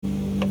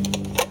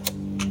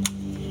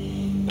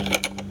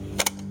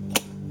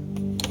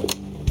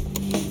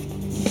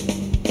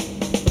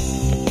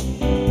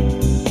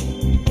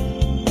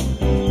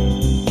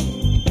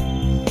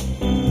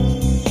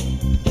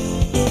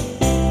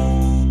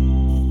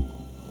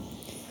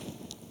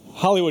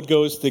Hollywood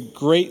goes to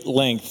great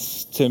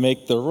lengths to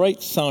make the right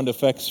sound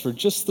effects for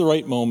just the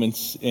right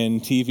moments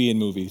in TV and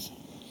movies.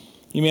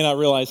 You may not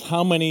realize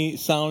how many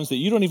sounds that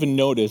you don't even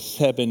notice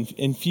have been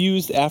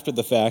infused after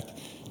the fact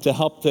to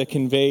help to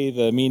convey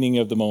the meaning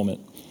of the moment.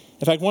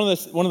 In fact, one of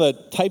the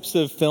types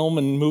of film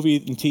and movie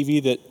and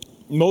TV that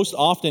most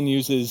often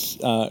uses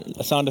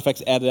sound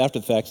effects added after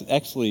the fact is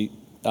actually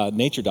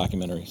nature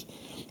documentaries,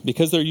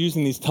 because they're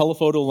using these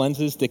telephoto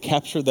lenses to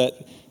capture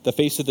the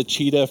face of the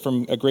cheetah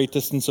from a great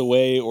distance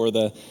away, or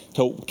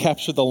to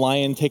capture the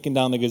lion taking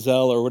down the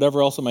gazelle, or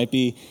whatever else it might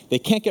be. They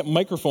can't get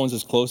microphones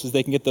as close as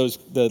they can get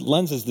the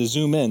lenses to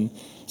zoom in,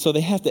 so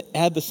they have to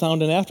add the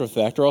sound in after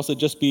effect, or else it'd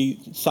just be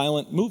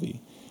silent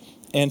movie.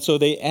 And so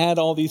they add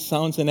all these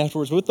sounds in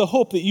afterwards with the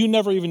hope that you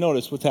never even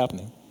notice what's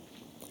happening.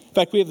 In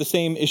fact, we have the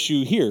same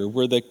issue here,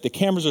 where the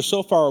cameras are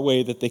so far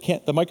away that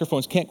the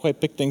microphones can't quite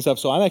pick things up.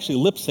 So I'm actually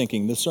lip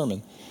syncing this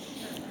sermon.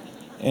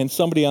 And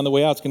somebody on the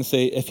way out is going to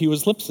say, if he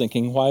was lip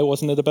syncing, why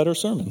wasn't it a better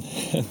sermon?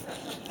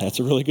 That's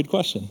a really good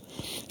question.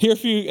 Here are a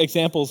few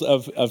examples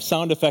of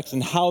sound effects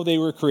and how they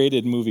were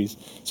created in movies.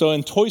 So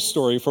in Toy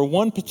Story, for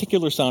one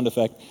particular sound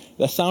effect,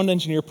 the sound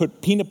engineer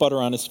put peanut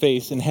butter on his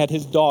face and had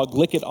his dog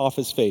lick it off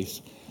his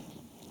face.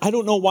 I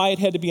don't know why it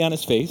had to be on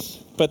his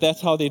face, but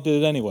that's how they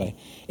did it anyway.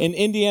 In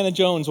Indiana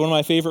Jones, one of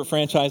my favorite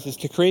franchises,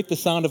 to create the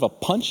sound of a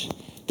punch,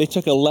 they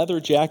took a leather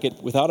jacket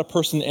without a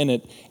person in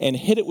it and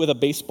hit it with a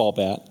baseball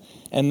bat,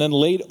 and then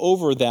laid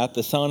over that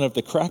the sound of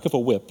the crack of a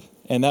whip.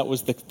 And that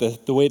was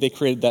the way they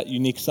created that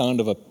unique sound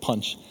of a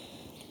punch.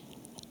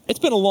 It's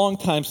been a long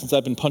time since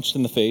I've been punched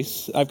in the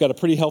face. I've got a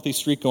pretty healthy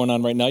streak going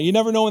on right now. You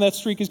never know when that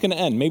streak is going to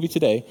end, maybe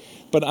today.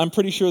 But I'm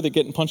pretty sure that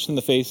getting punched in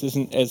the face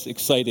isn't as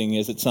exciting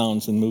as it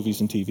sounds in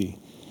movies and TV.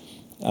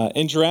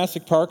 In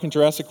Jurassic Park and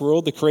Jurassic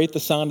World, to create the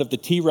sound of the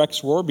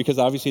T-Rex roar, because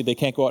obviously they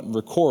can't go out and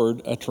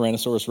record a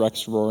Tyrannosaurus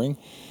Rex roaring,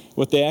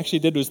 what they actually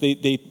did was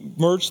they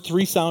merged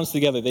three sounds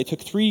together. They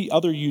took three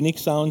other unique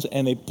sounds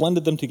and they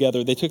blended them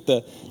together. They took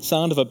the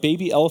sound of a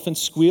baby elephant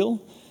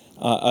squeal,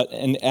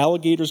 an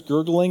alligator's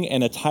gurgling,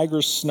 and a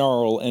tiger's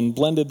snarl, and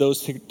blended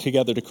those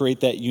together to create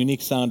that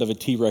unique sound of a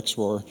T-Rex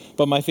roar.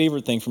 But my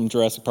favorite thing from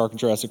Jurassic Park and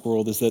Jurassic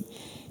World is that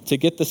to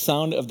get the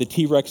sound of the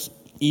T-Rex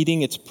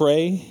eating its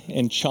prey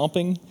and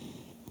chomping,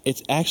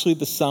 it's actually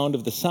the sound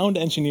of the sound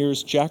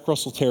engineer's Jack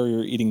Russell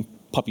Terrier eating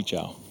puppy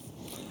chow.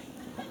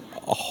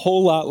 A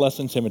whole lot less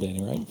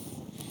intimidating, right?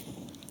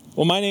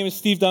 Well, my name is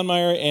Steve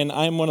Dunmeyer, and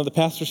I'm one of the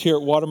pastors here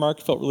at Watermark.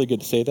 It felt really good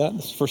to say that.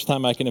 It's the first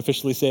time I can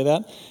officially say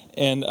that.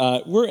 And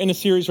we're in a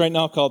series right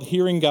now called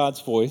Hearing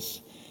God's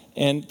Voice.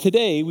 And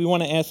today we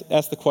want to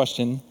ask the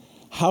question,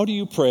 how do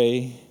you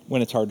pray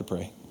when it's hard to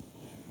pray?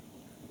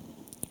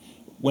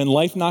 When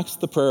life knocks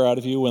the prayer out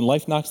of you, when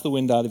life knocks the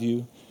wind out of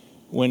you,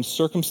 when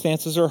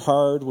circumstances are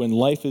hard, when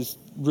life is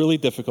really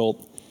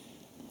difficult,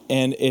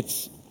 and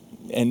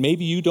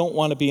maybe you don't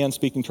want to be on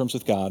speaking terms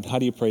with God, how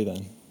do you pray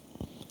then?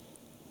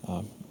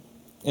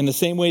 In the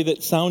same way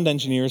that sound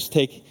engineers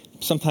take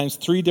sometimes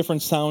three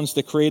different sounds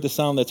to create a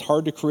sound that's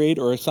hard to create,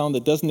 or a sound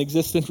that doesn't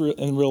exist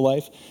in real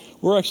life,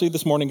 we're actually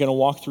this morning going to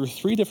walk through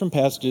three different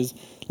passages,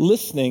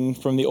 listening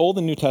from the Old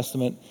and New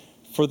Testament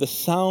for the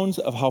sounds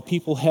of how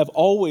people have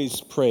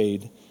always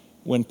prayed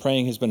when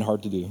praying has been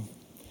hard to do.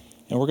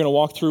 And we're going to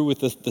walk through with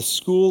the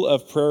school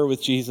of prayer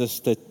with Jesus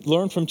to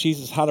learn from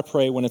Jesus how to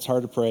pray when it's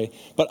hard to pray.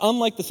 But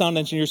unlike the sound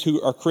engineers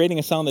who are creating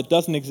a sound that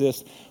doesn't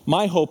exist,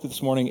 my hope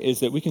this morning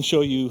is that we can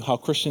show you how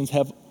Christians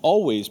have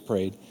always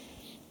prayed.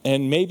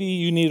 And maybe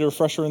you need a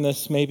refresher in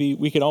this. Maybe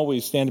we can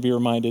always stand to be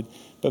reminded.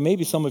 But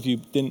maybe some of you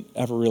didn't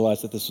ever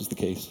realize that this was the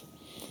case.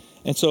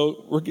 And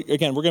so, we're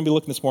going to be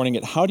looking this morning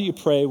at how do you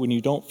pray when you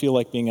don't feel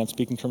like being on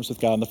speaking terms with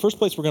God. And the first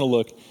place we're going to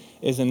look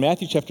is in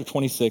Matthew chapter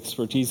 26,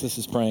 where Jesus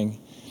is praying.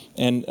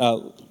 And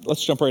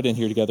let's jump right in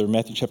here together.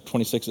 Matthew chapter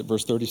 26 at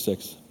verse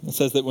 36. It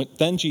says that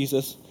then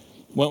Jesus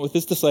went with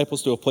his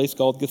disciples to a place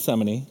called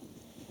Gethsemane.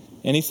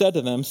 And he said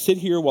to them, "Sit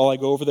here while I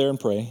go over there and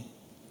pray."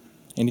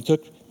 And he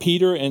took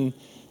Peter and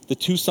the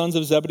two sons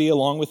of Zebedee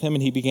along with him,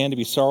 and he began to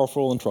be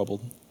sorrowful and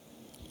troubled.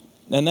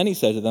 And then he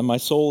said to them, "My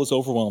soul is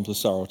overwhelmed with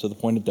sorrow to the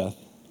point of death.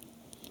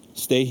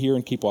 Stay here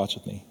and keep watch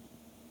with me."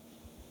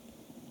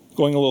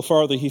 Going a little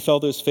farther, he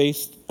fell to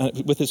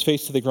with his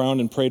face to the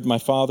ground and prayed, "My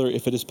Father,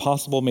 if it is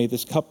possible, may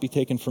this cup be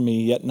taken from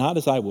me, yet not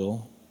as I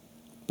will,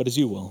 but as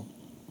you will."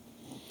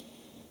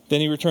 Then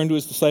he returned to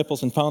his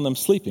disciples and found them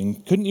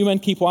sleeping. "Couldn't you men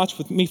keep watch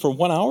with me for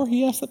 1 hour?"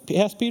 He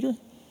asked Peter.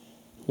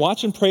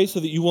 "Watch and pray so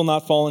that you will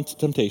not fall into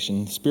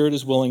temptation. The spirit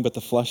is willing, but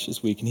the flesh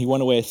is weak." And he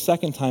went away a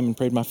second time and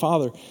prayed, "My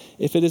Father,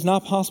 if it is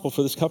not possible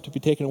for this cup to be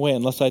taken away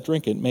unless I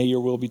drink it, may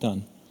your will be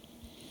done."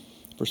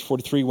 Verse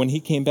 43, when he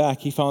came back,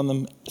 he found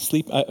them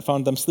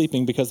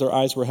sleeping because their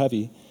eyes were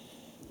heavy.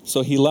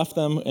 So he left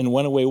them and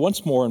went away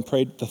once more and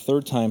prayed the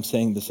third time,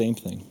 saying the same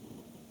thing.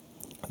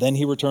 Then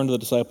he returned to the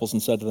disciples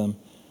and said to them,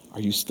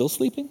 "Are you still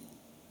sleeping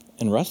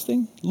and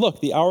resting? Look,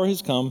 the hour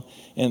has come,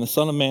 and the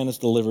Son of Man is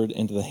delivered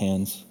into the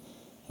hands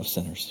of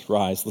sinners.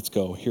 Rise, let's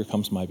go. Here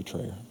comes my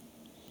betrayer."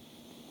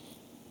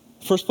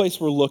 First place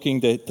we're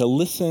looking to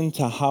listen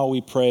to how we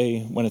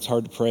pray when it's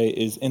hard to pray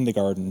is in the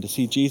garden, to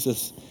see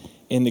Jesus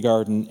in the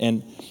garden.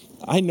 And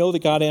I know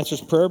that God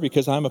answers prayer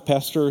because I'm a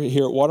pastor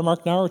here at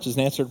Watermark now, which is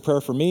an answered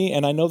prayer for me.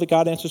 And I know that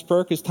God answers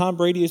prayer because Tom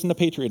Brady isn't a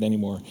Patriot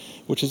anymore,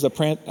 which is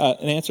an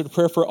answer to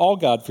prayer for all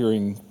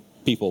God-fearing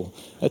people.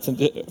 That's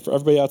for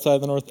everybody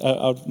outside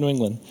of New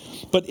England.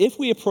 But if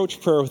we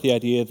approach prayer with the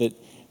idea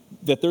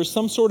that there's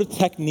some sort of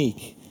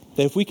technique,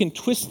 that if we can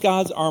twist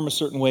God's arm a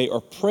certain way or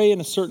pray in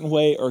a certain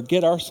way or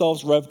get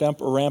ourselves revved up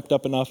or ramped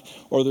up enough,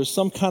 or there's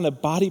some kind of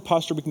body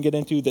posture we can get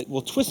into that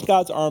will twist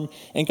God's arm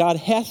and God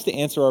has to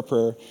answer our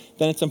prayer,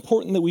 then it's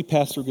important that we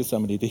pass through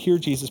Gethsemane to hear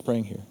Jesus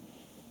praying here.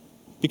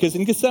 Because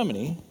in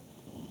Gethsemane,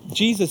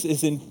 Jesus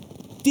is in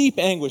deep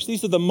anguish.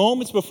 These are the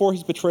moments before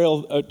his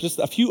betrayal, just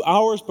a few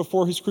hours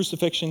before his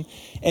crucifixion.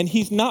 And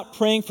he's not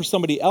praying for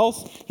somebody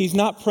else. He's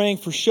not praying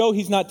for show.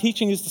 He's not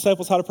teaching his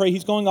disciples how to pray.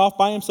 He's going off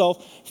by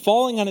himself,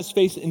 falling on his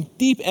face in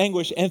deep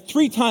anguish. And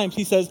 3 times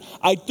he says,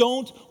 I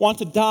don't want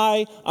to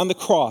die on the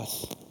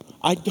cross.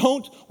 I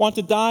don't want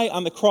to die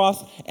on the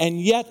cross. And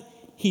yet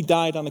he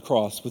died on the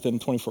cross within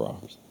 24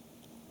 hours.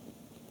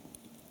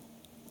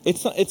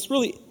 It's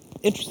really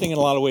interesting in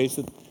a lot of ways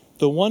that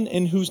the one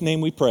in whose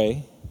name we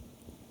pray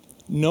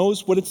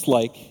knows what it's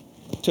like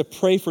to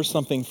pray for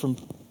something from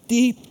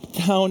deep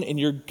down in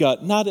your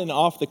gut, not an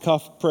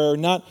off-the-cuff prayer,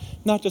 not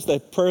just a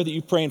prayer that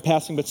you pray in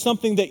passing, but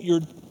something that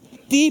you're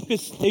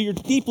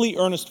deeply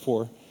earnest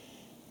for,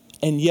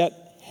 and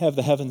yet have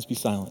the heavens be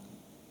silent.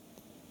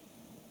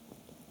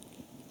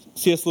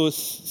 C.S. Lewis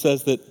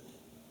says that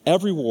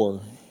every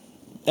war,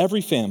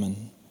 every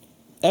famine,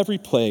 every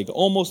plague,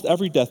 almost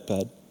every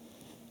deathbed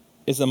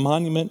is a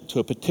monument to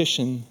a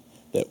petition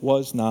that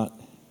was not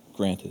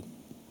granted.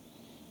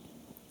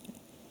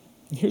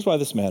 And here's why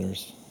this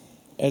matters.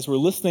 As we're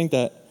listening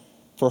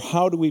for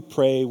how do we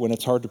pray when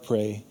it's hard to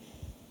pray,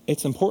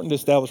 it's important to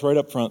establish right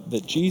up front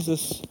that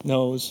Jesus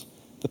knows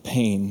the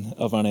pain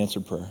of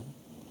unanswered prayer.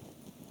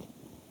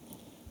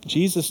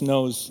 Jesus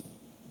knows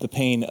the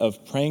pain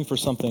of praying for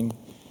something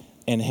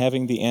and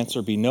having the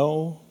answer be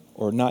no,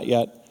 or not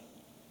yet,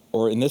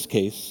 or in this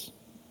case,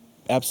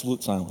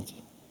 absolute silence.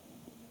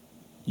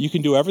 You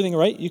can do everything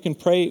right. You can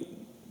pray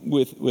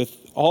with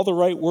all the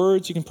right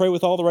words, you can pray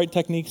with all the right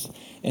techniques,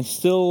 and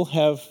still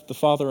have the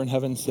Father in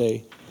heaven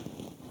say,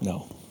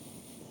 no.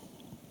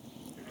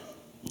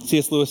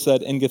 C.S. Lewis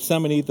said, in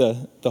Gethsemane,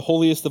 the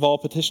holiest of all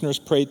petitioners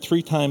prayed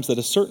 3 times that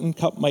a certain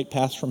cup might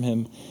pass from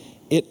him.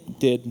 It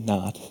did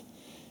not.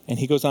 And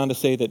he goes on to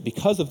say that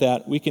because of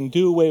that, we can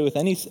do away with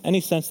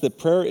any sense that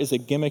prayer is a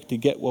gimmick to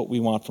get what we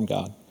want from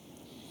God.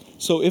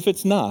 So if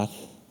it's not,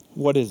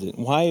 what is it?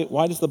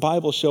 Why does the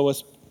Bible show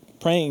us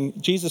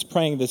Jesus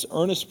praying this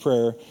earnest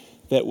prayer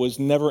that was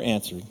never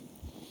answered?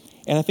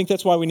 And I think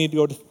that's why we need to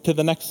go to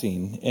the next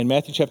scene in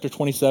Matthew chapter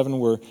 27,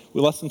 where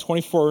less than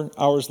 24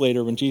 hours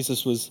later, when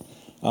Jesus was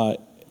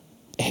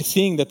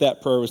seeing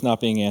that prayer was not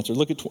being answered.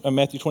 Look at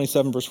Matthew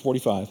 27, verse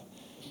 45.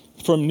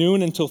 From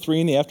noon until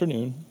 3 in the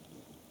afternoon,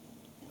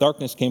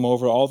 darkness came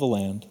over all the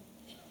land.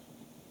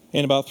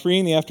 And about 3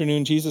 in the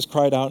afternoon, Jesus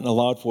cried out in a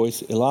loud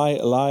voice, Eli,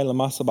 Eli,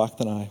 lama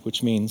sabachthani,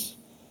 which means,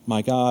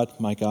 my God,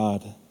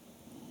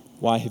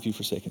 why have you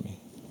forsaken me?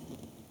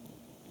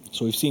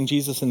 So we've seen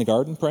Jesus in the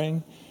garden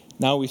praying.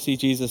 Now we see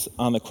Jesus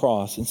on the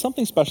cross. And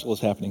something special is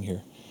happening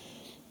here.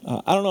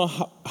 I don't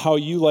know how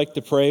you like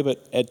to pray,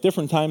 but at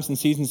different times and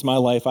seasons of my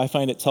life, I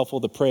find it's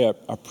helpful to pray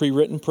a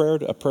pre-written prayer,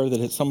 a prayer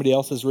that somebody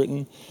else has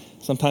written.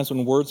 Sometimes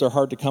when words are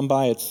hard to come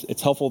by,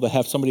 it's helpful to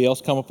have somebody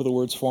else come up with the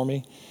words for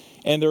me.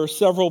 And there are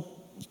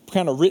several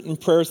kind of written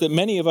prayers that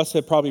many of us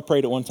have probably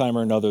prayed at one time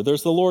or another.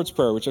 There's the Lord's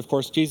Prayer, which of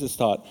course Jesus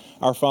taught.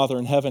 Our Father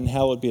in heaven,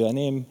 hallowed be thy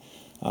name.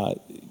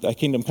 Thy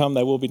kingdom come,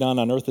 thy will be done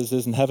on earth as it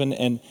is in heaven.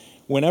 And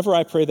whenever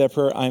I pray that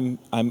prayer, I'm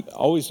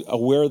always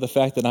aware of the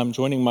fact that I'm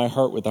joining my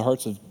heart with the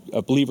hearts of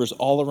believers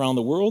all around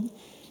the world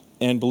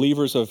and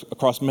believers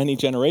across many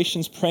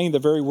generations, praying the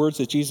very words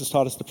that Jesus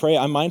taught us to pray.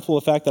 I'm mindful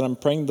of the fact that I'm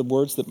praying the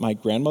words that my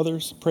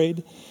grandmothers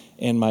prayed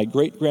and my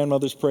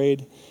great-grandmothers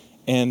prayed.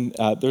 And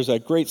there's a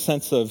great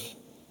sense of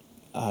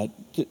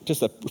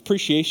just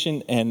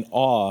appreciation and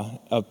awe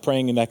of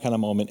praying in that kind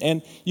of moment.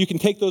 And you can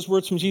take those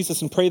words from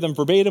Jesus and pray them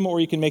verbatim, or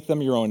you can make them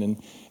your own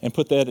and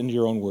put that into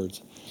your own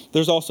words.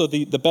 There's also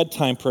the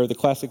bedtime prayer, the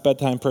classic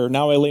bedtime prayer.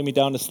 Now I lay me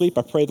down to sleep.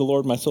 I pray the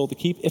Lord my soul to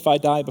keep. If I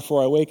die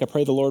before I wake, I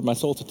pray the Lord my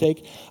soul to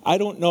take. I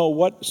don't know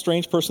what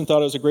strange person thought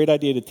it was a great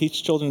idea to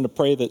teach children to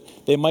pray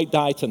that they might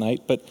die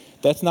tonight, but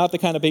that's not the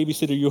kind of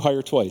babysitter you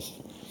hire twice.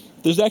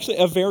 There's actually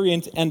a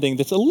variant ending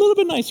that's a little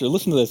bit nicer.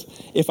 Listen to this.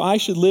 If I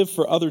should live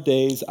for other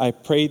days, I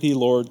pray thee,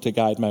 Lord, to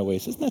guide my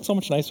ways. Isn't that so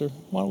much nicer?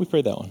 Why don't we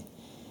pray that one?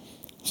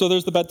 So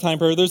there's the bedtime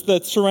prayer. There's the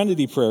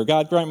serenity prayer.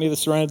 God, grant me the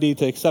serenity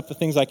to accept the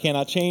things I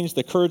cannot change,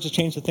 the courage to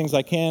change the things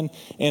I can,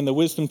 and the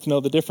wisdom to know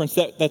the difference.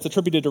 That's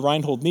attributed to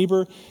Reinhold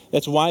Niebuhr.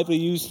 That's widely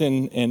used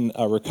in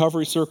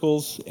recovery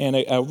circles, and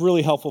a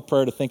really helpful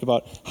prayer to think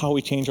about how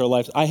we change our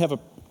lives. I have a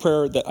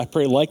prayer that I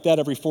pray like that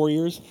every 4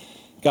 years.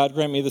 God,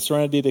 grant me the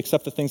serenity to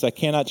accept the things I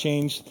cannot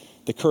change,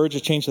 the courage to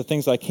change the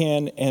things I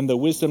can, and the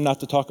wisdom not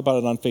to talk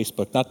about it on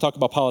Facebook, not to talk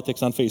about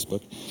politics on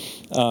Facebook.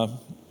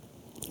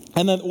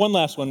 And then one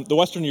last one, the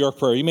Western New York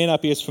prayer. You may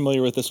not be as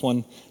familiar with this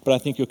one, but I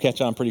think you'll catch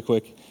on pretty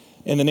quick.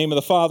 In the name of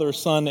the Father,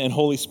 Son, and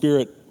Holy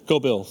Spirit, go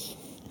Bills.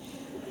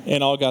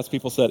 And all God's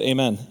people said,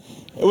 amen.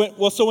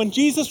 Well, so when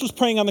Jesus was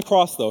praying on the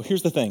cross, though,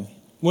 here's the thing.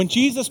 When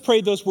Jesus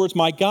prayed those words,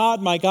 my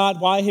God,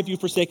 why have you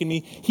forsaken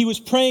me? He was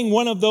praying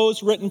one of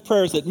those written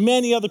prayers that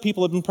many other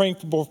people had been praying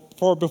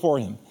for before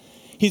him.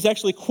 He's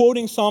actually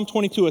quoting Psalm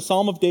 22, a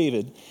psalm of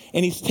David,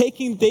 and he's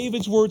taking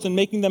David's words and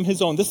making them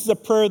his own. This is a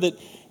prayer that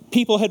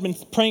people had been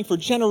praying for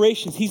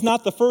generations. He's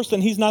not the first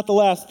and he's not the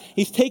last.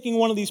 He's taking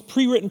one of these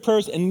pre-written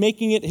prayers and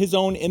making it his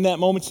own in that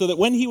moment so that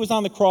when he was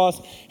on the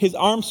cross, his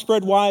arms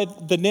spread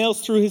wide, the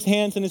nails through his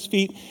hands and his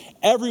feet,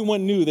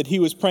 everyone knew that he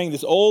was praying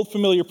this old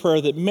familiar prayer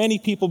that many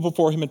people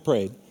before him had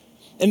prayed.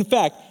 In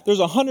fact, there's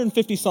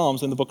 150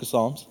 Psalms in the book of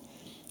Psalms,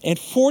 and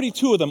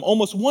 42 of them,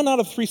 almost 1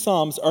 out of 3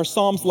 Psalms, are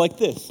Psalms like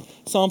this.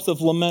 Psalms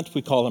of lament,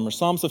 we call them, or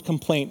Psalms of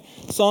complaint.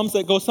 Psalms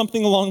that go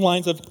something along the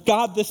lines of,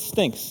 God, this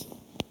stinks.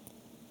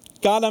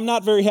 God, I'm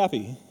not very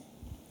happy.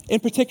 In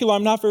particular,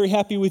 I'm not very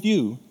happy with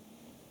you.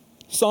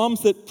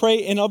 Psalms that pray,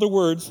 in other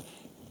words,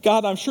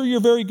 God, I'm sure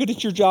you're very good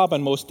at your job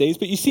on most days,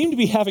 but you seem to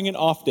be having an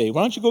off day.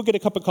 Why don't you go get a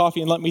cup of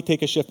coffee and let me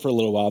take a shift for a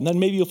little while, and then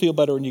maybe you'll feel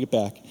better when you get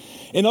back.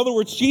 In other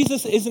words,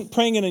 Jesus isn't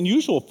praying an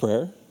unusual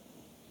prayer.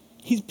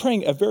 He's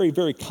praying a very,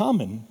 very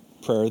common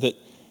prayer that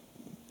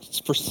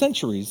for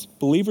centuries,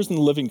 believers in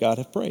the living God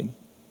have prayed.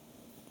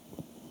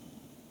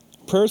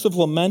 Prayers of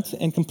lament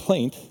and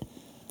complaint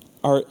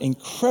are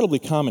incredibly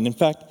common. In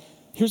fact,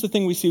 here's the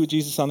thing we see with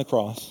Jesus on the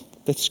cross,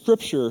 that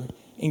Scripture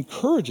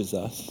encourages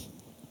us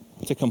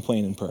to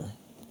complain in prayer.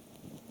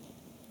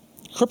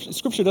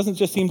 Scripture doesn't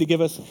just seem to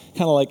give us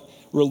kind of like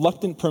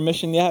reluctant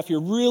permission. Yeah, if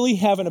you're really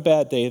having a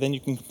bad day, then you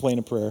can complain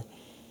in prayer.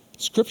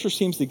 Scripture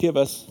seems to give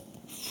us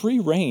free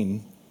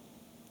rein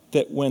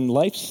that when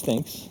life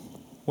stinks,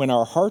 when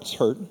our hearts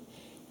hurt,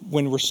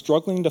 when we're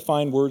struggling to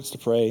find words to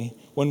pray,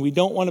 when we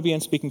don't want to be on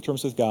speaking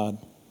terms with God,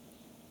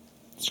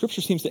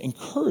 Scripture seems to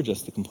encourage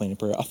us to complain in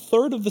prayer.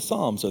 1/3 of the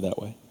Psalms are that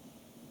way.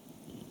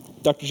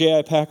 Dr.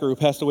 J.I. Packer, who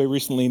passed away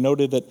recently,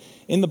 noted that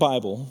in the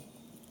Bible,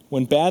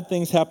 when bad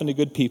things happen to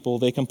good people,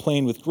 they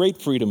complain with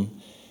great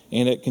freedom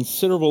and at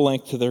considerable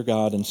length to their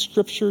God. And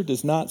Scripture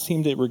does not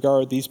seem to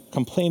regard these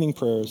complaining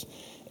prayers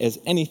as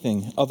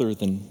anything other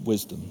than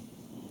wisdom.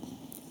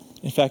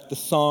 In fact,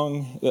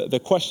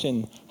 the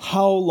question,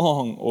 how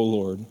long, O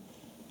Lord,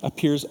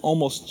 appears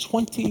almost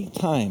 20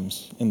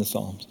 times in the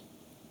Psalms.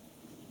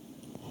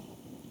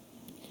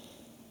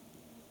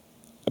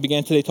 I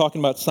began today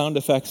talking about sound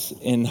effects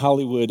in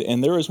Hollywood,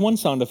 and there is one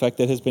sound effect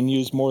that has been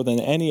used more than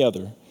any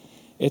other.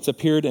 It's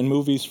appeared in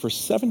movies for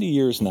 70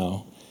 years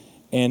now,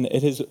 and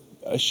it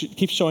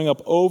keeps showing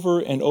up over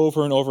and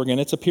over and over again.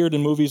 It's appeared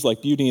in movies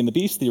like Beauty and the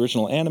Beast, the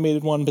original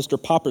animated one,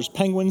 Mr. Popper's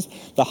Penguins,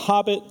 The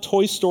Hobbit,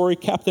 Toy Story,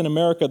 Captain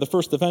America, The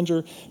First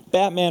Avenger,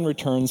 Batman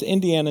Returns,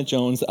 Indiana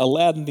Jones,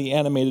 Aladdin, the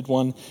animated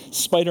one,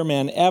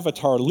 Spider-Man,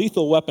 Avatar,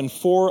 Lethal Weapon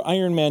 4,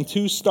 Iron Man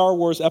 2, Star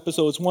Wars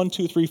Episodes 1,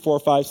 2, 3, 4,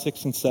 5,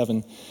 6, and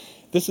 7.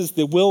 This is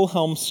the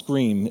Wilhelm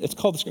scream. It's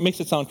called the scream. It makes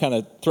it sound kind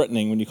of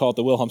threatening when you call it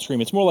the Wilhelm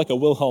scream. It's more like a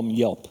Wilhelm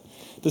yelp.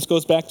 This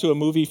goes back to a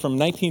movie from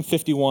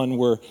 1951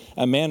 where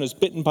a man was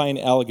bitten by an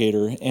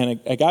alligator, and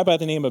a guy by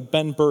the name of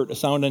Ben Burt, a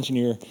sound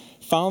engineer,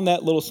 found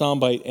that little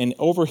soundbite, and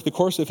over the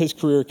course of his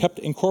career kept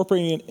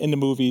incorporating it into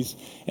movies,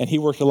 and he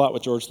worked a lot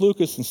with George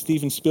Lucas and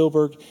Steven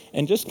Spielberg,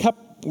 and just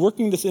kept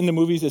working this into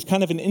movies as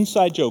kind of an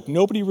inside joke.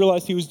 Nobody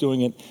realized he was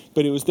doing it,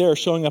 but it was there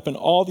showing up in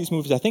all these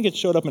movies. I think it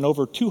showed up in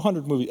over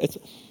 200 movies. It's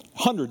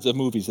hundreds of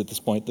movies at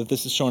this point that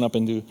this is showing up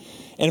into.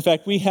 And in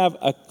fact, we have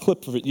a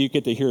clip of it. You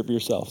get to hear it for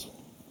yourselves.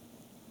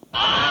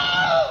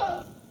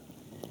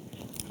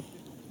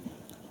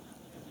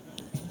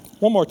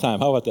 One more time.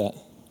 How about that?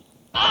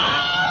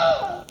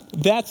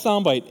 That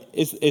soundbite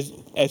is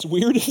as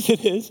weird as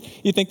it is.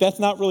 You think that's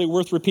not really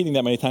worth repeating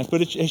that many times,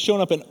 but it has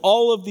shown up in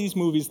all of these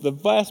movies, the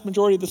vast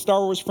majority of the Star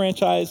Wars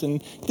franchise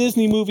and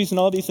Disney movies and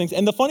all these things.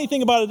 And the funny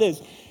thing about it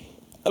is,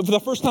 for the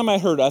first time I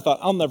heard it, I thought,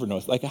 I'll never know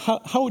it. Like,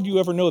 how would you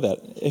ever know that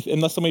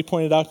unless somebody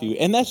pointed it out to you?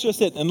 And that's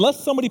just it.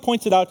 Unless somebody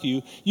points it out to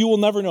you, you will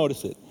never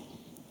notice it.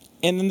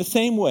 And in the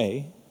same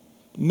way,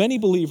 many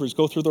believers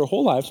go through their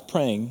whole lives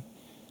praying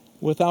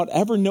without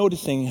ever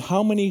noticing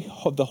how many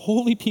of the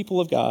holy people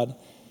of God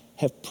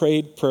have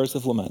prayed prayers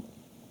of lament.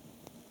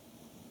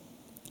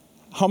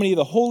 How many of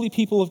the holy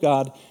people of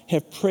God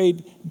have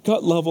prayed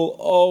gut level,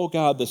 oh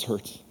God, this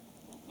hurts.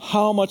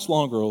 How much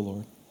longer, oh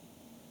Lord?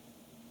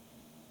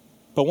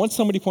 But once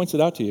somebody points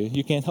it out to you,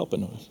 you can't help but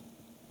notice.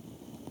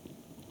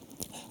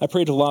 I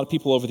prayed to a lot of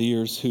people over the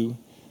years who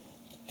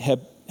have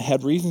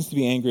had reasons to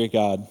be angry at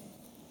God.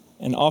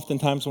 And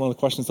oftentimes one of the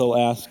questions they'll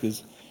ask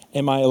is,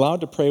 am I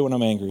allowed to pray when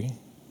I'm angry?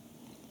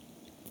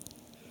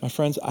 My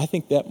friends, I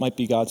think that might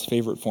be God's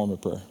favorite form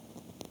of prayer.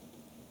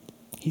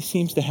 He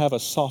seems to have a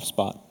soft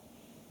spot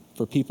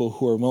for people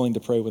who are willing to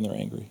pray when they're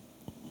angry.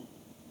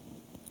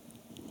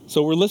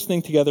 So we're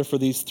listening together for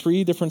these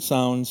 3 different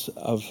sounds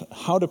of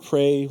how to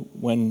pray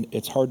when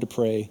it's hard to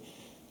pray.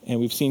 And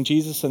we've seen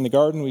Jesus in the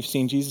garden, we've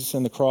seen Jesus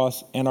in the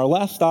cross, and our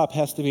last stop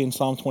has to be in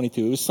Psalm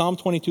 22. It was Psalm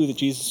 22 that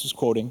Jesus was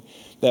quoting.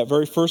 That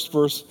very first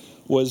verse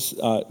was,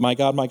 my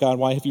God,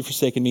 why have you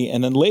forsaken me?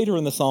 And then later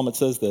in the psalm it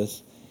says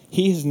this,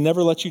 he has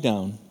never let you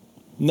down,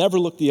 never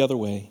looked the other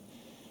way.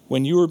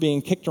 When you were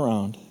being kicked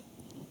around,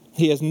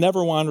 he has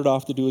never wandered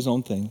off to do his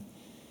own thing.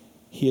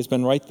 He has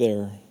been right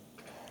there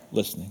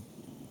listening.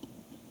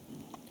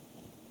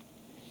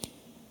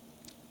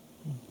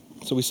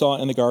 So we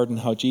saw in the garden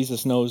how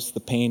Jesus knows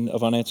the pain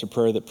of unanswered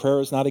prayer, that prayer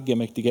is not a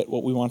gimmick to get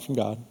what we want from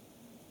God.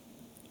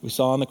 We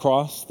saw on the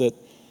cross that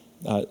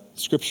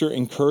Scripture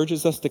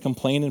encourages us to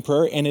complain in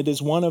prayer, and it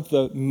is one of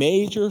the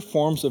major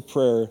forms of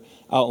prayer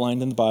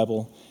outlined in the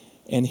Bible.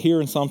 And here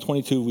in Psalm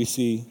 22, we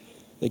see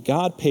that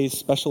God pays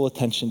special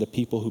attention to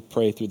people who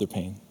pray through their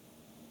pain.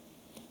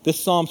 This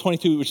Psalm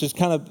 22, which is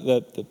kind of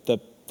the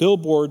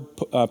billboard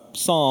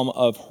psalm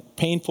of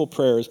painful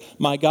prayers.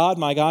 My God,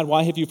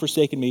 why have you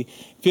forsaken me?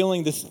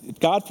 Feeling this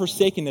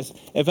God-forsakenness,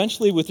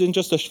 eventually within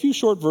just a few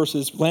short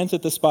verses, lands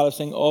at the spot of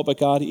saying, oh, but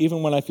God,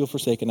 even when I feel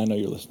forsaken, I know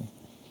you're listening.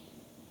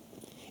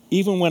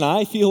 Even when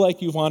I feel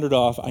like you've wandered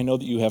off, I know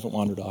that you haven't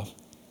wandered off.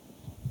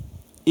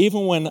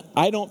 Even when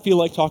I don't feel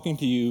like talking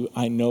to you,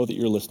 I know that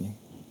you're listening.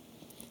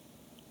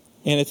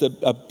 And it's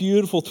a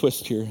beautiful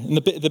twist here. And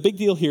the big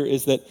deal here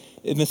is that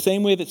in the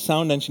same way that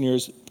sound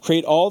engineers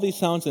create all these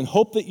sounds and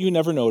hope that you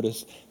never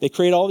notice, they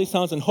create all these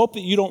sounds and hope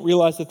that you don't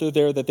realize that they're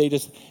there, that they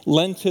just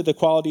lend to the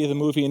quality of the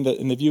movie and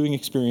the viewing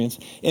experience.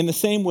 In the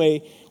same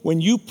way,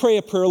 when you pray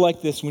a prayer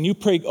like this, when you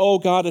pray, oh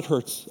God, it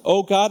hurts.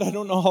 Oh God, I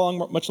don't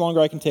know much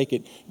longer I can take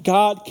it.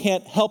 God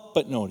can't help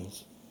but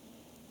notice.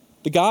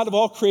 The God of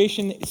all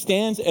creation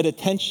stands at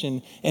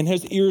attention and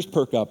his ears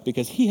perk up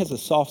because he has a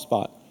soft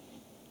spot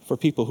for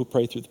people who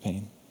pray through the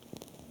pain.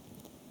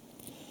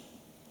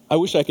 I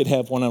wish I could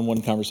have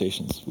one-on-one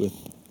conversations with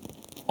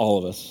all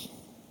of us.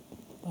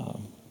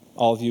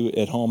 All of you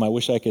at home, I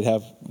wish I could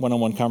have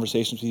one-on-one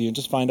conversations with you and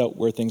just find out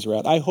where things are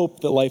at. I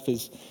hope that life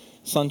is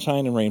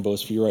sunshine and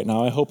rainbows for you right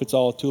now. I hope it's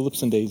all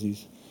tulips and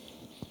daisies.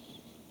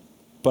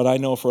 But I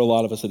know for a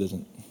lot of us it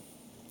isn't.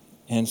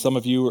 And some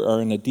of you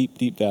are in a deep,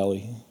 deep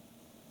valley.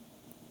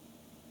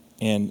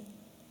 And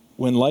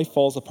when life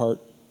falls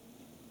apart,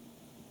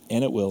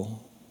 and it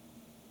will,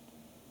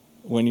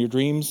 when your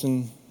dreams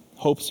and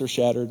hopes are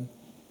shattered,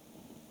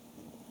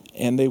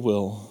 and they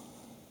will,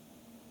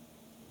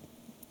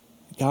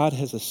 God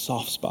has a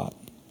soft spot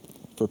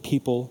for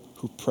people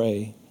who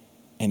pray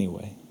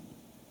anyway.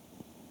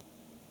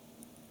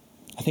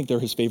 I think they're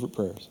his favorite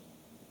prayers.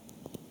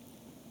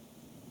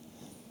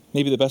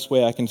 Maybe the best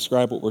way I can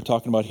describe what we're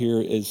talking about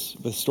here is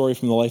the story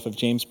from the life of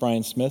James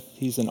Bryan Smith.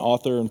 He's an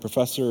author and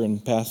professor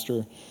and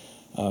pastor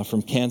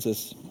from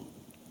Kansas.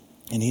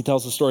 And he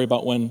tells a story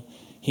about when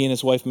he and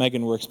his wife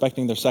Megan were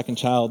expecting their second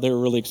child. They were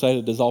really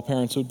excited, as all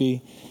parents would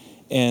be.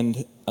 And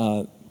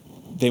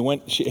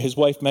his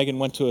wife Megan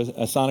went to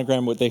a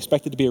sonogram, what they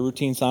expected to be a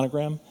routine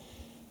sonogram.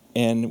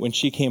 And when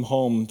she came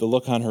home, the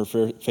look on her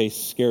face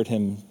scared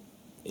him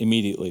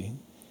immediately.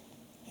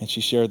 And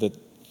she shared that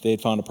they had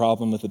found a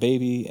problem with the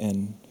baby,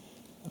 and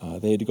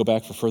they had to go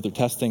back for further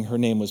testing. Her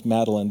name was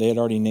Madeline. They had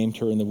already named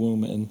her in the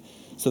womb. And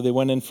so they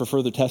went in for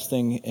further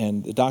testing,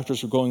 and the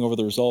doctors were going over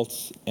the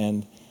results.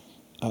 And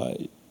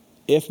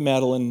if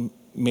Madeline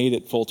made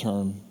it full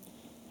term,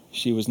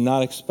 she was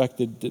not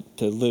expected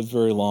to live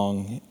very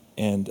long.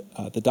 And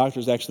the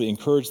doctors actually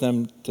encouraged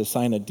them to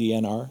sign a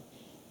DNR.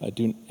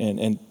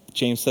 And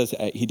James says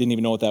he didn't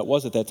even know what that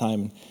was at that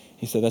time.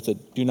 He said, that's a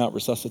do not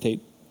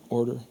resuscitate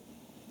order.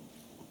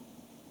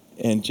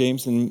 And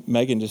James and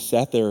Megan just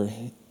sat there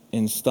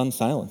in stunned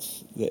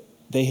silence.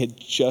 They had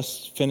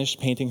just finished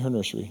painting her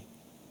nursery.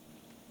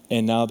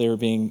 And now they were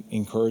being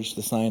encouraged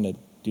to sign a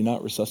do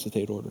not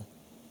resuscitate order.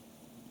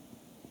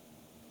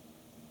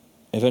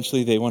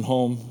 Eventually they went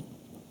home,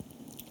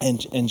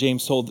 and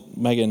James told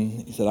Megan,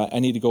 he said, I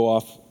need to go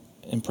off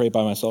and pray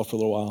by myself for a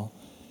little while.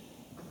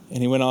 And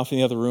he went off in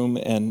the other room,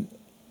 and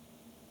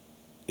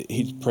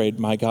he prayed,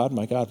 my God,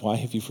 why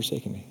have you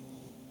forsaken me?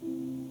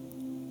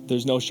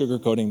 There's no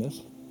sugarcoating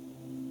this.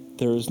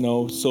 There is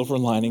no silver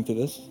lining to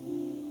this.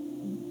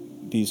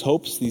 These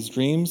hopes, these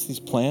dreams, these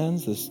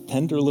plans, this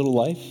tender little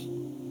life.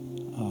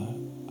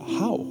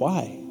 How?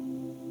 Why?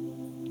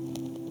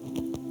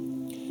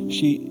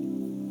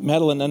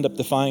 Madeline ended up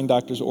defying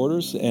doctor's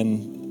orders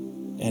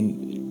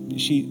and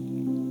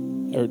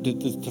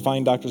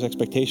defying doctor's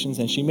expectations,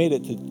 and she made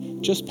it to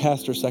just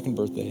past her second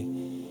birthday.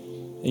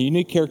 A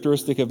unique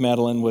characteristic of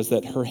Madeline was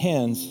that her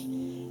hands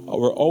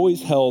were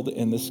always held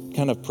in this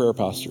kind of prayer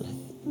posture.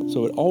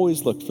 So it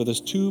always looked, for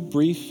those 2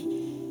 brief,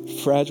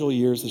 fragile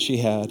years that she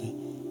had,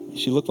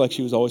 she looked like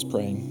she was always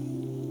praying.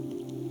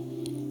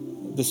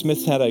 The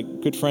Smiths had a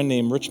good friend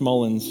named Rich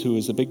Mullins, who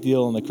was a big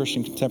deal in the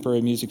Christian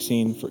contemporary music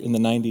scene in the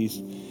 90s.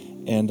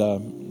 And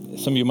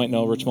some of you might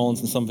know Rich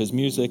Mullins and some of his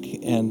music.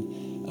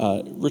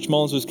 And Rich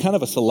Mullins was kind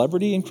of a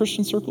celebrity in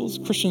Christian circles.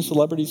 Christian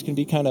celebrities can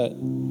be kind of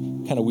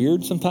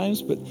weird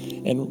sometimes,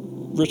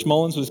 and Rich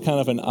Mullins was kind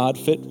of an odd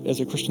fit as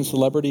a Christian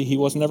celebrity. He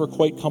was never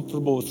quite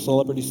comfortable with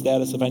celebrity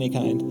status of any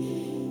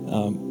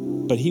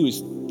kind. but he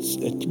was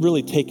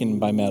really taken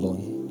by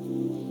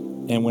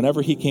Madeline. And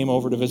whenever he came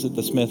over to visit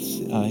the Smiths,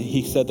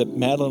 he said that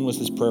Madeline was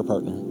his prayer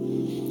partner.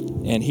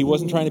 And he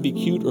wasn't trying to be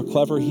cute or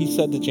clever. He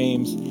said to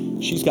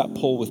James, she's got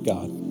pull with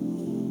God.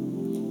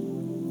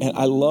 And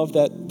I love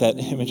that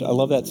image. I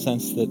love that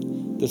sense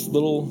that this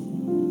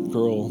little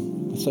girl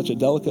with such a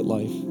delicate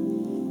life,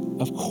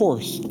 of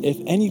course, if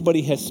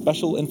anybody has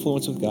special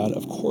influence with God,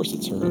 of course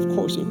it's her. Of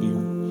course it would be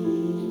her.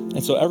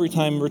 And so every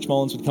time Rich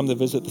Mullins would come to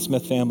visit the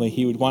Smith family,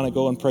 he would want to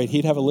go and pray.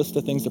 He'd have a list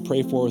of things to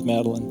pray for with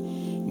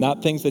Madeline.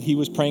 Not things that he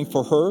was praying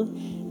for her,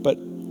 but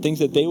things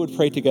that they would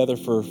pray together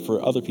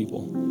for other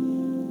people.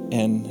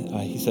 And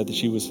he said that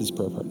she was his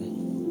prayer partner.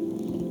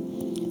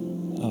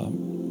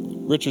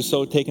 Rich was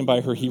so taken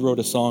by her, he wrote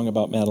a song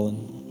about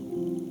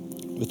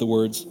Madeline with the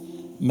words,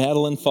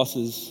 Madeline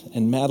fusses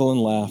and Madeline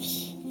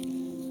laughs.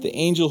 The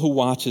angel who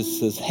watches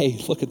says,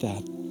 hey, look at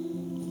that.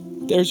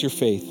 There's your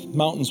faith.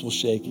 Mountains will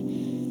shake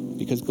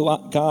because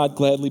God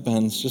gladly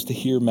bends just to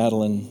hear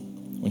Madeline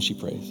when she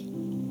prays.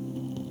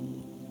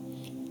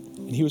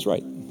 And he was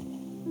right.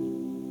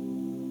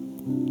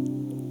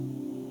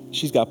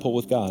 She's got pull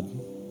with God.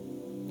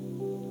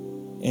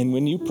 And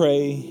when you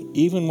pray,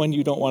 even when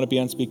you don't want to be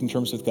on speaking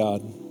terms with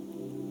God,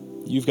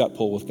 you've got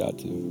pull with God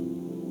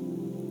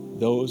too.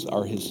 Those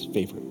are his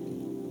favorite.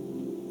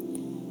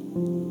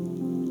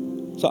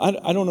 So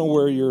I don't know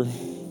where you're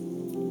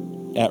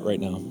at right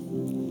now,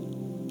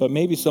 but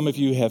maybe some of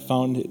you have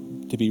found it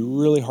to be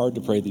really hard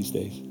to pray these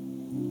days.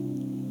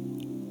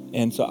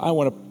 And so I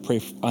want to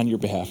pray on your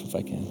behalf if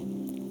I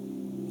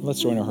can. Let's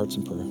join our hearts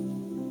in prayer.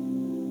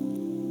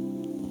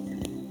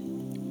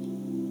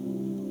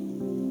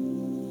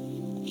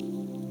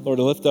 Lord,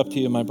 I lift up to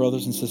you my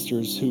brothers and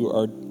sisters who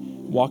are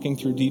walking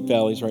through deep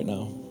valleys right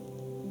now.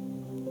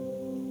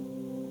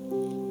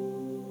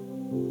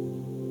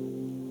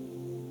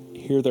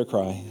 Hear their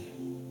cry.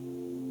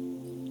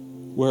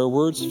 Where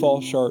words fall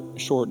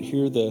short,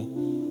 hear the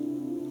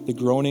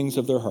groanings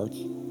of their hearts.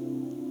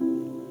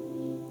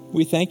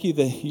 We thank you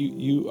that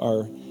you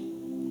are,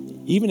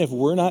 even if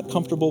we're not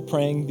comfortable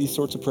praying these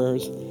sorts of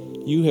prayers,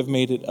 you have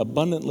made it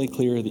abundantly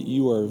clear that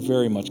you are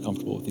very much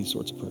comfortable with these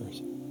sorts of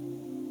prayers.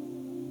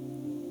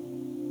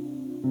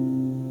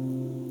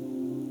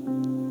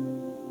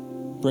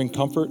 Bring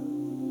comfort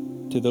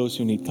to those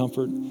who need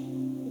comfort.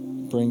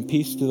 Bring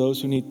peace to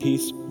those who need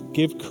peace.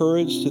 Give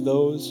courage to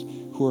those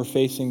who are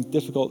facing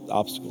difficult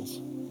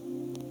obstacles.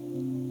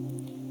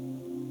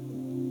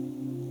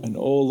 And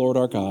oh Lord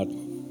our God,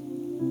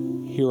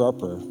 hear our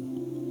prayer.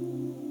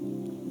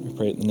 We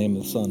pray it in the name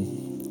of the Son.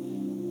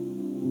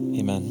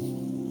 Amen.